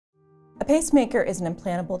A pacemaker is an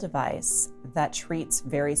implantable device that treats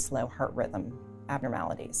very slow heart rhythm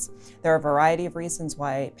abnormalities. There are a variety of reasons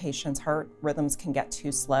why patients' heart rhythms can get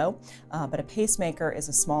too slow, but a pacemaker is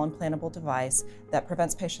a small implantable device that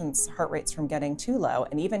prevents patients' heart rates from getting too low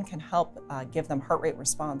and even can help give them heart rate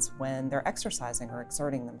response when they're exercising or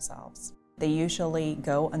exerting themselves. They usually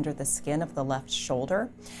go under the skin of the left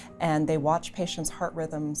shoulder, and they watch patients' heart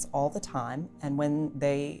rhythms all the time, and when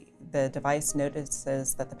the device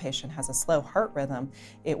notices that the patient has a slow heart rhythm,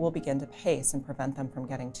 it will begin to pace and prevent them from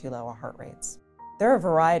getting too low heart rates. There are a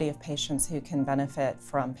variety of patients who can benefit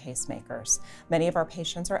from pacemakers. Many of our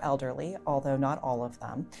patients are elderly, although not all of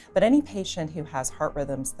them, but any patient who has heart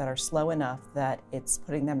rhythms that are slow enough that it's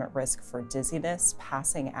putting them at risk for dizziness,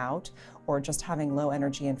 passing out, or just having low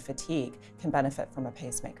energy and fatigue can benefit from a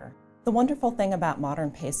pacemaker. The wonderful thing about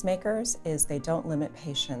modern pacemakers is they don't limit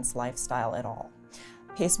patients' lifestyle at all.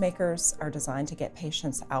 Pacemakers are designed to get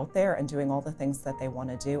patients out there and doing all the things that they want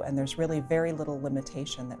to do, and there's really very little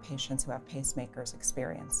limitation that patients who have pacemakers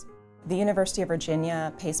experience. The University of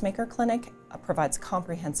Virginia Pacemaker Clinic provides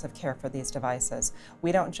comprehensive care for these devices.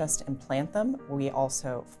 We don't just implant them, we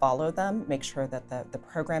also follow them, make sure that the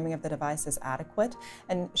programming of the device is adequate,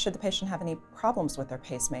 and should the patient have any problems with their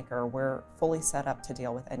pacemaker, we're fully set up to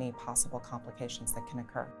deal with any possible complications that can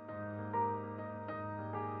occur.